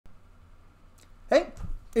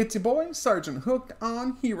It's your boy, Sergeant Hooked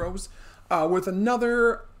on Heroes, with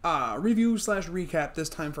another review slash recap, this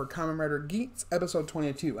time for Kamen Rider Geats, episode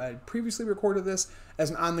 22. I had previously recorded this as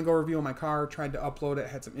an on-the-go review in my car, tried to upload it,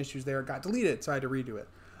 had some issues there, got deleted, so I had to redo it.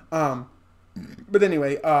 But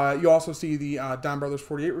anyway, you also see the Don Brothers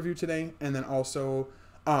 48 review today, and then also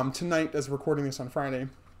tonight, as recording this on Friday,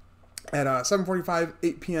 at 7:45,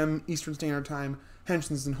 8 p.m. Eastern Standard Time,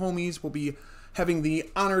 Henshins and Homies will be having the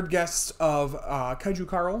honored guests of Kaiju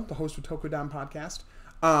Carl, the host of Tokudam podcast,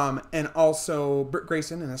 and also Britt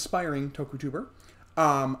Grayson, an aspiring Tokutuber,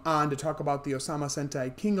 on to talk about the Osama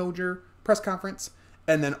Sentai King Oger press conference,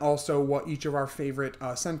 and then also what each of our favorite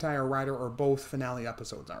Sentai or Rider or both finale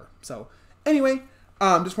episodes are. So anyway,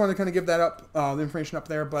 just wanted to kind of give that up, the information up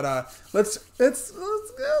there, but let's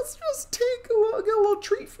just take get a little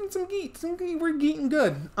treat from some Geats. We're geeting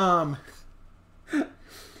good.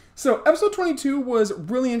 So, episode 22 was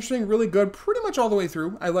really interesting, really good, pretty much all the way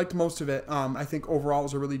through. I liked most of it. I think overall it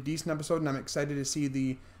was a really decent episode, and I'm excited to see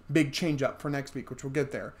the big change up for next week, which we'll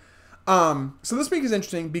get there. So this week is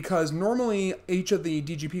interesting because normally each of the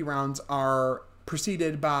DGP rounds are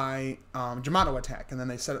preceded by Jamato attack, and then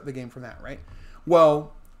they set up the game from that, right?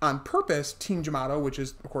 Well, on purpose, Team Jamato, which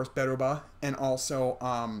is, of course, Beruba, and also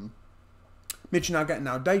Michinaga and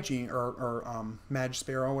now Daichi, or Maj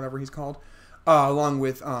Sparrow, whatever he's called, along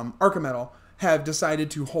with Archimetal, have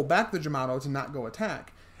decided to hold back the Jamato to not go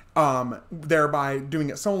attack, thereby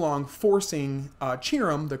doing it so long, forcing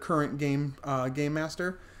Chiram, the current game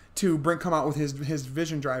master, to come out with his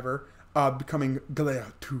vision driver, becoming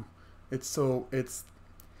Glare 2. It's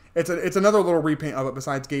another little repaint of it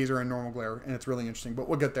besides Gazer and normal glare, and it's really interesting, but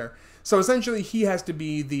we'll get there. So essentially, he has to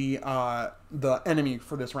be the enemy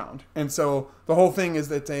for this round, and so the whole thing is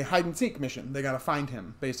that it's a hide and seek mission. They got to find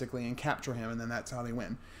him basically and capture him, and then that's how they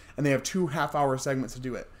win. And they have 2 half-hour segments to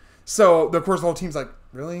do it. So of course the whole team's like,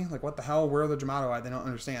 really? Like what the hell? Where are the Jamato at? They don't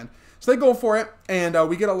understand. So they go for it, and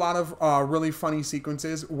we get a lot of really funny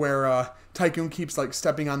sequences where Tycoon keeps like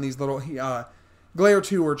stepping on these little Glare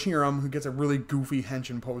 2 or Chiram, who gets a really goofy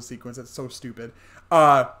henshin pose sequence. That's so stupid.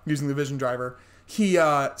 Using the vision driver. He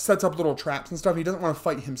sets up little traps and stuff. He doesn't want to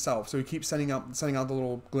fight himself, so he keeps sending out the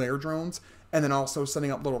little glare drones, and then also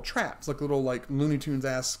setting up little traps, like little like Looney Tunes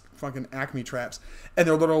ass fucking Acme traps, and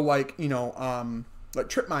they're little like like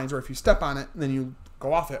trip mines, where if you step on it and then you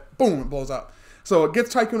go off it, boom, it blows up. So it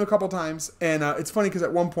gets Tycoon a couple times, and it's funny because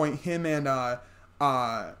at one point him and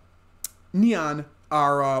Neon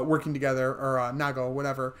are working together, or Nago,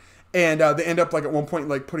 whatever, and they end up like at one point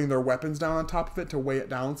like putting their weapons down on top of it to weigh it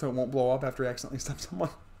down so it won't blow up after he accidentally steps someone.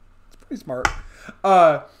 It's pretty smart.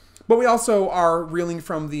 But we also are reeling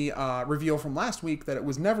from the reveal from last week that it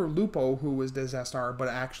was never Lupo who was Disaster, but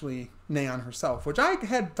actually Neon herself, which I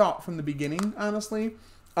had thought from the beginning, honestly.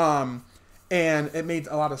 And it made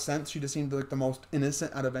a lot of sense. She just seemed like the most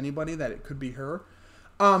innocent out of anybody, that it could be her.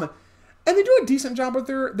 And they do a decent job with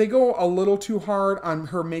her. They go a little too hard on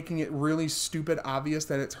her, making it really stupid obvious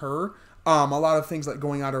that it's her. A lot of things like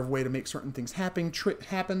going out of her way to make certain things happen,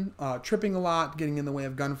 tripping a lot, getting in the way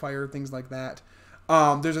of gunfire, things like that.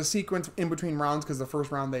 There's a sequence in between rounds, because the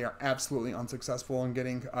first round they are absolutely unsuccessful in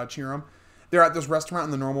getting Chiram. They're at this restaurant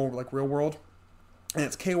in the normal, like, real world, and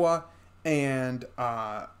it's Kawa and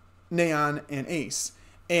Neon and Ace.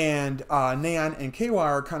 And Neon and Kawa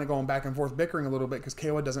are kind of going back and forth, bickering a little bit, because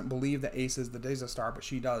Kawa doesn't believe that Ace is the Deza Star, but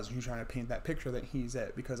she does. She's trying to paint that picture that he's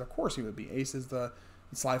it, because of course he would be. Ace is the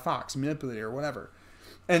Sly Fox, manipulator, or whatever.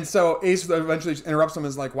 And so Ace eventually interrupts him and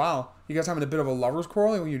is like, wow, you guys having a bit of a lover's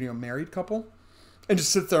quarrel? You're a married couple? And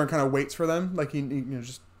just sits there and kind of waits for them, like he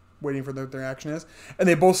just waiting for their reaction is. And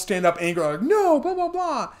they both stand up angry, like, no, blah, blah,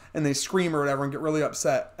 blah. And they scream or whatever and get really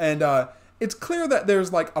upset. And it's clear that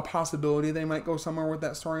there's like a possibility they might go somewhere with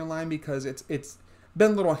that storyline, because it's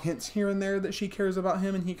been little hints here and there that she cares about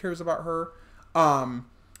him and he cares about her.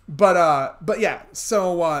 But yeah,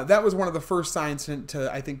 so that was one of the first signs to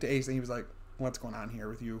I think to Ace, and he was like, what's going on here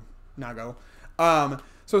with you, Nago?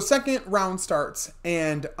 So second round starts,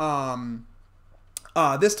 and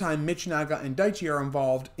this time Michinaga and Daichi are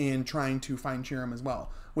involved in trying to find Chiram as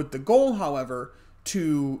well, with the goal, however,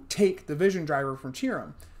 to take the vision driver from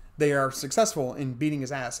Chiram. They are successful in beating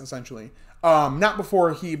his ass, essentially. Not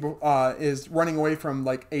before he is running away from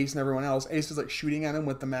like Ace and everyone else. Ace is like shooting at him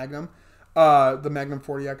with the Magnum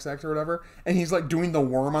 40XX or whatever, and he's like doing the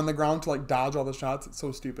worm on the ground to like dodge all the shots. It's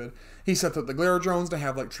so stupid. He sets up the glare drones to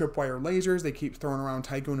have like tripwire lasers. They keep throwing around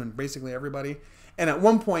Tycoon and basically everybody. And at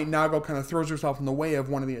one point, Nago kind of throws herself in the way of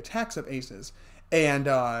one of the attacks of Ace's, and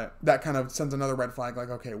that kind of sends another red flag, like,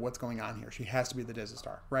 okay, what's going on here? She has to be the Dizzy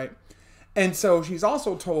Star, right? And so she's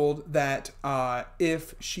also told that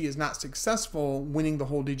if she is not successful winning the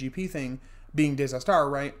whole DGP thing, being Desastar,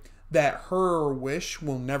 right, that her wish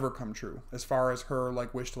will never come true. As far as her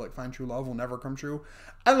like wish to like find true love will never come true.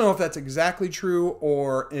 I don't know if that's exactly true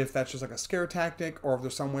or if that's just like a scare tactic or if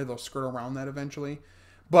there's some way they'll skirt around that eventually.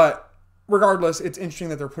 But regardless, it's interesting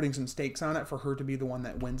that they're putting some stakes on it for her to be the one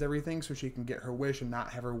that wins everything so she can get her wish and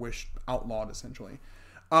not have her wish outlawed essentially.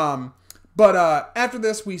 But after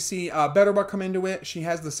this, we see Betterbuck come into it. She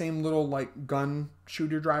has the same little like gun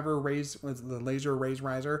shooter driver the laser raise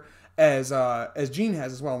riser as Jean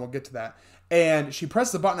has as well, and we'll get to that. And she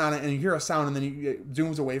presses the button on it, and you hear a sound, and then it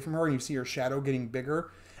zooms away from her, and you see her shadow getting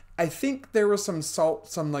bigger. I think there was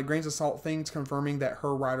some like grains of salt things confirming that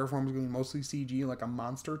her rider form was going to be mostly CG, like a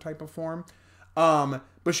monster type of form.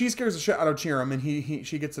 But she scares the shit out of Chiram, and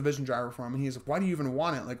she gets the vision driver from him, and he's like, why do you even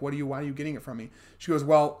want it? Like, why are you getting it from me? She goes,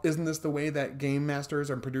 well, isn't this the way that game masters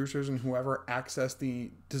and producers and whoever access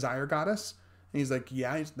the desire goddess? And he's like,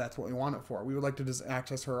 yeah, that's what we want it for. We would like to just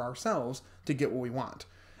access her ourselves to get what we want.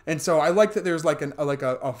 And so I like that there's like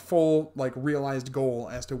a full like realized goal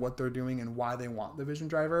as to what they're doing and why they want the vision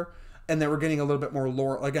driver. And that we're getting a little bit more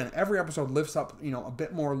lore. Again, every episode lifts up, a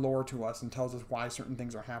bit more lore to us and tells us why certain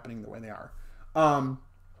things are happening the way they are. I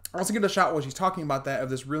also get a shot while she's talking about that of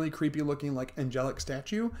this really creepy looking like angelic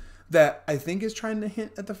statue that I think is trying to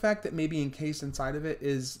hint at the fact that maybe encased inside of it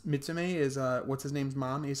is Mitsume, is what's his name's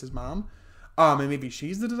mom, Ace's mom. And maybe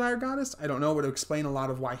she's the desire goddess. I don't know. It would explain a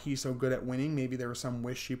lot of why he's so good at winning. Maybe there was some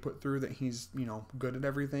wish she put through that he's, good at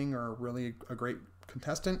everything or really a great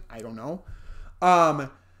contestant. I don't know.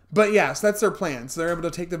 But yeah, so that's their plan. So they're able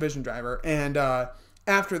to take the vision driver. And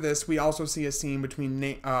after this, we also see a scene between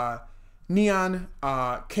Neon,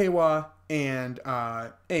 Kawa, and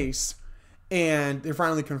Ace. And they're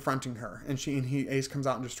finally confronting her. And Ace comes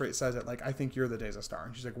out and just straight says it, like, I think you're the Desastar.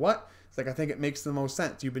 And she's like, what? It's like, I think it makes the most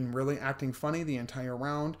sense. You've been really acting funny the entire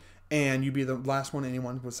round, and you'd be the last one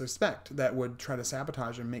anyone would suspect that would try to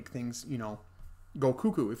sabotage and make things, go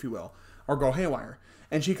cuckoo, if you will, or go haywire.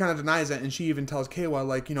 And she kind of denies it, and she even tells Kawa,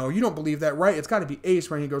 like, you don't believe that, right? It's got to be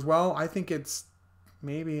Ace, right? And he goes, well, I think it's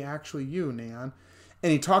maybe actually you, Neon.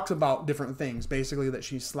 And he talks about different things, basically that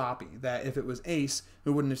she's sloppy, that if it was Ace,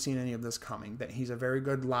 we wouldn't have seen any of this coming, that he's a very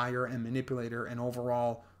good liar and manipulator and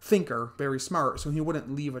overall thinker, very smart, so he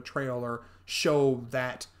wouldn't leave a trail or show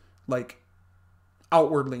that, like,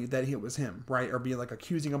 outwardly that it was him, right? Or be, like,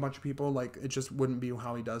 accusing a bunch of people, like, it just wouldn't be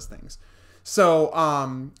how he does things. So,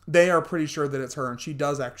 they are pretty sure that it's her, and she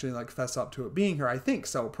does actually, like, fess up to it being her, I think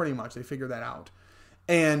so, pretty much, they figure that out.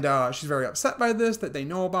 And she's very upset by this, that they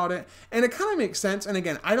know about it. And it kind of makes sense. And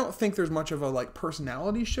again, I don't think there's much of a like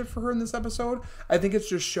personality shift for her in this episode. I think it's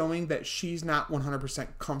just showing that she's not 100%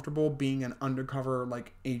 comfortable being an undercover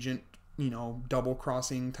like agent, double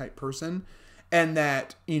crossing type person. And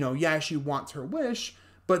that, yeah, she wants her wish,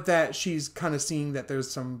 but that she's kind of seeing that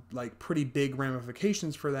there's some like pretty big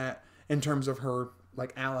ramifications for that in terms of her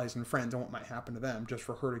like allies and friends and what might happen to them just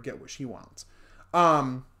for her to get what she wants.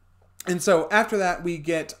 And so after that, we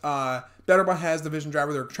get Betterbutt has the vision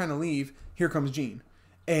driver. They're trying to leave. Here comes Jean,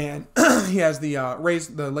 and he has the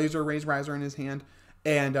laser raise riser in his hand,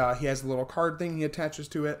 and he has the little card thing he attaches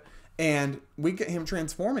to it. And we get him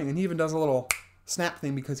transforming, and he even does a little snap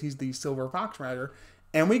thing because he's the Silver Fox Rider.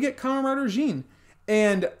 And we get Kamen Rider Jean.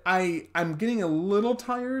 And I'm getting a little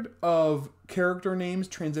tired of character names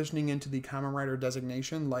transitioning into the Kamen Rider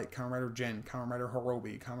designation, like Kamen Rider Jin, Kamen Rider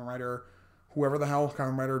Hirobi, Kamen Rider whoever the hell,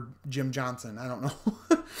 Kamen Rider Jim Johnson. I don't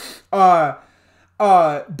know.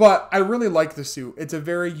 But I really like the suit. It's a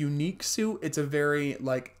very unique suit. It's a very,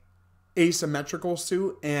 like, asymmetrical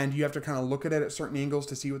suit, and you have to kind of look at it at certain angles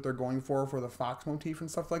to see what they're going for the fox motif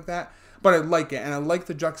and stuff like that. But I like it, and I like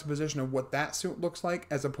the juxtaposition of what that suit looks like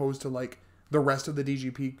as opposed to, like, the rest of the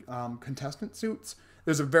DGP contestant suits.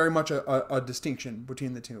 There's very much a distinction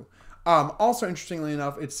between the two. Also, interestingly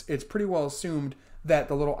enough, it's pretty well assumed that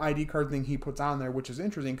the little ID card thing he puts on there, which is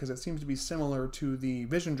interesting because it seems to be similar to the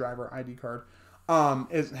Vision Driver ID card,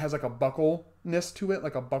 it has like a buckleness to it,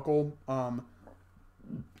 like a buckle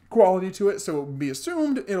quality to it. So it would be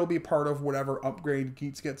assumed it'll be part of whatever upgrade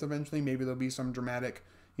Geats gets eventually. Maybe there'll be some dramatic,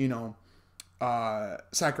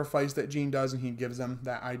 sacrifice that Jean does, and he gives them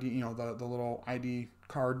that ID, the little ID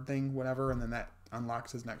card thing, whatever, and then that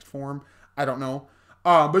unlocks his next form. I don't know.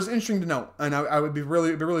 But it's interesting to note, and I would be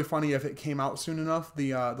really funny if it came out soon enough,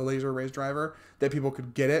 the laser raise driver, that people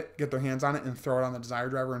could get their hands on it, and throw it on the desire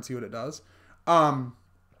driver and see what it does.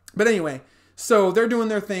 But anyway, so they're doing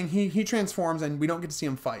their thing. He transforms, and we don't get to see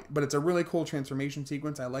him fight, but it's a really cool transformation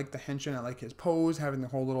sequence. I like the henshin. I like his pose, having the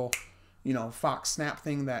whole little, fox snap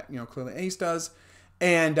thing that clearly Ace does.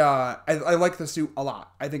 And I like the suit a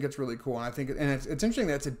lot. I think it's really cool, and I think it's interesting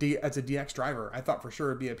that it's a DX driver. I thought for sure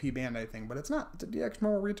it'd be a P Bandai thing, but it's not. It's a DX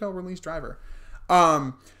normal retail release driver.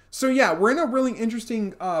 So yeah, we're in a really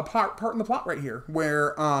interesting part in the plot right here,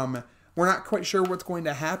 where we're not quite sure what's going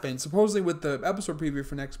to happen. Supposedly, with the episode preview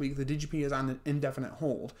for next week, the DGP is on an indefinite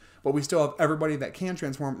hold, but we still have everybody that can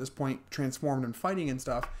transform at this point transformed and fighting and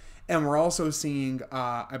stuff. And we're also seeing,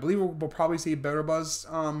 I believe we'll probably see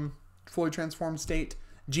Betterbuzz fully transformed state.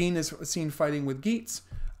 Jean is seen fighting with Geats,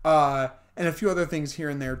 and a few other things here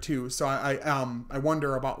and there too. So I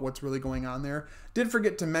wonder about what's really going on there. Did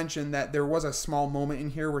forget to mention that there was a small moment in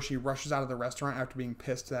here where she rushes out of the restaurant after being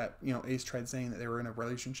pissed that Ace tried saying that they were in a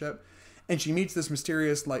relationship, and she meets this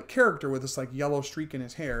mysterious like character with this like yellow streak in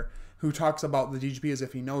his hair who talks about the DGP as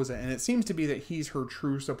if he knows it, and it seems to be that he's her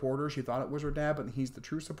true supporter. She thought it was her dad, but he's the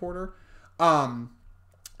true supporter.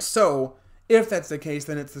 So if that's the case,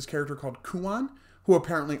 then it's this character called Kuan, who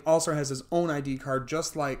apparently also has his own ID card,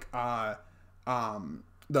 just like the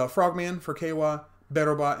Frogman for Kawa,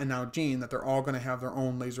 Betterbot, and now Jean, that they're all going to have their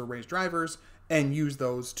own laser raised drivers and use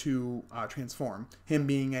those to transform. Him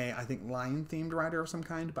being I think, lion-themed rider of some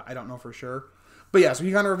kind, but I don't know for sure. But yeah, so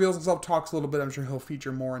he kind of reveals himself, talks a little bit. I'm sure he'll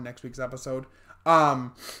feature more in next week's episode.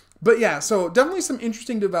 But yeah, so definitely some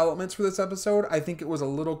interesting developments for this episode. I think it was a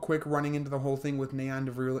little quick running into the whole thing with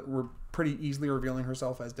Neon pretty easily revealing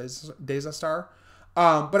herself as Deza Star.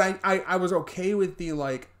 But I was okay with the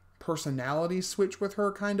like personality switch with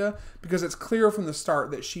her, kinda, because it's clear from the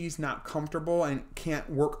start that she's not comfortable and can't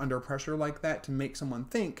work under pressure like that to make someone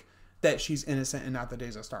think that she's innocent and not the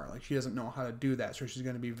Deza Star. Like, she doesn't know how to do that, so she's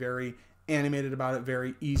going to be very animated about it,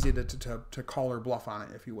 very easy to call her bluff on it,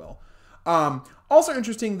 if you will. Also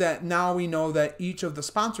interesting that now we know that each of the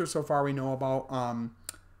sponsors so far we know about,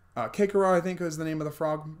 Kekura, I think is the name of the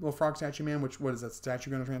little frog statue man, what is that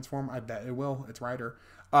statue going to transform? I bet it will. It's Ryder.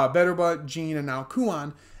 Betterbutt, Jean, and now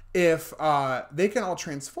Kuan. If they can all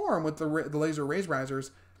transform with the laser raise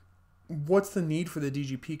risers, what's the need for the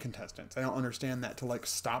DGP contestants? I don't understand that, to like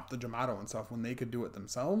stop the Jamato and stuff when they could do it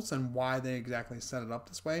themselves, and why they exactly set it up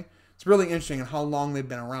this way. It's really interesting, and how long they've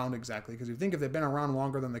been around exactly, because you think if they've been around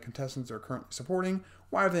longer than the contestants they're currently supporting,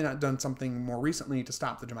 why have they not done something more recently to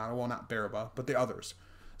stop the Jamato? Well, not Baraba, but the others.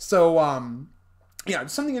 So, yeah,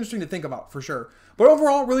 it's something interesting to think about for sure. But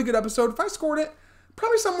overall, really good episode. If I scored it,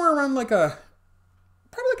 probably somewhere around like an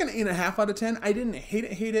 8.5 out of 10. I didn't hate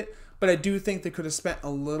it, but I do think they could have spent a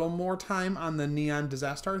little more time on the Neon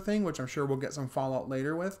Disaster thing, which I'm sure we'll get some fallout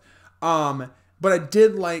later with. But I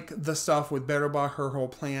did like the stuff with Beruba, her whole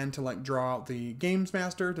plan to like draw out the Games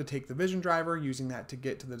Master to take the Vision Driver, using that to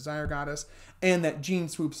get to the Desire Goddess, and that Jean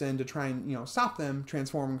swoops in to try and, stop them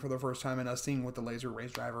transforming for the first time, and us seeing what the Laser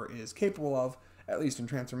Raise Driver is capable of, at least in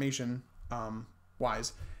transformation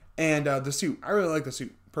wise. And the suit, I really like the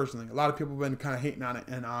suit personally. A lot of people have been kind of hating on it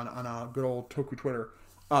and on good old Toku Twitter,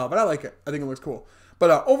 but I like it. I think it looks cool.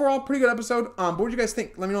 But overall, pretty good episode. But what did you guys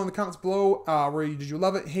think? Let me know in the comments below. Did you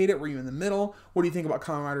love it, hate it? Were you in the middle? What do you think about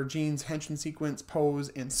Kamen Rider Jean's Henshin sequence, pose,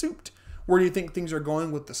 and suit? Where do you think things are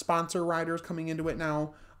going with the sponsor riders coming into it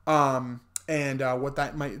now? And what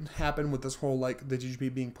that might happen with this whole, like, the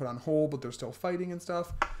DGP being put on hold, but they're still fighting and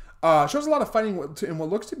stuff. Shows a lot of fighting in what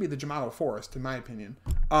looks to be the Jamato Forest, in my opinion.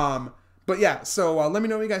 But yeah, so let me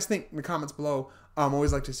know what you guys think in the comments below.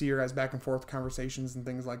 Always like to see your guys' back and forth conversations and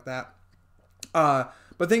things like that.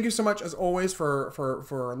 But thank you so much, as always,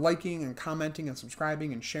 for liking and commenting and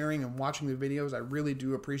subscribing and sharing and watching the videos. I really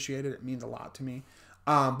do appreciate it. It means a lot to me.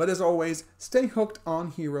 But as always, stay hooked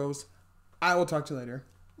on Heroes. I will talk to you later.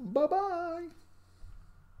 Bye-bye.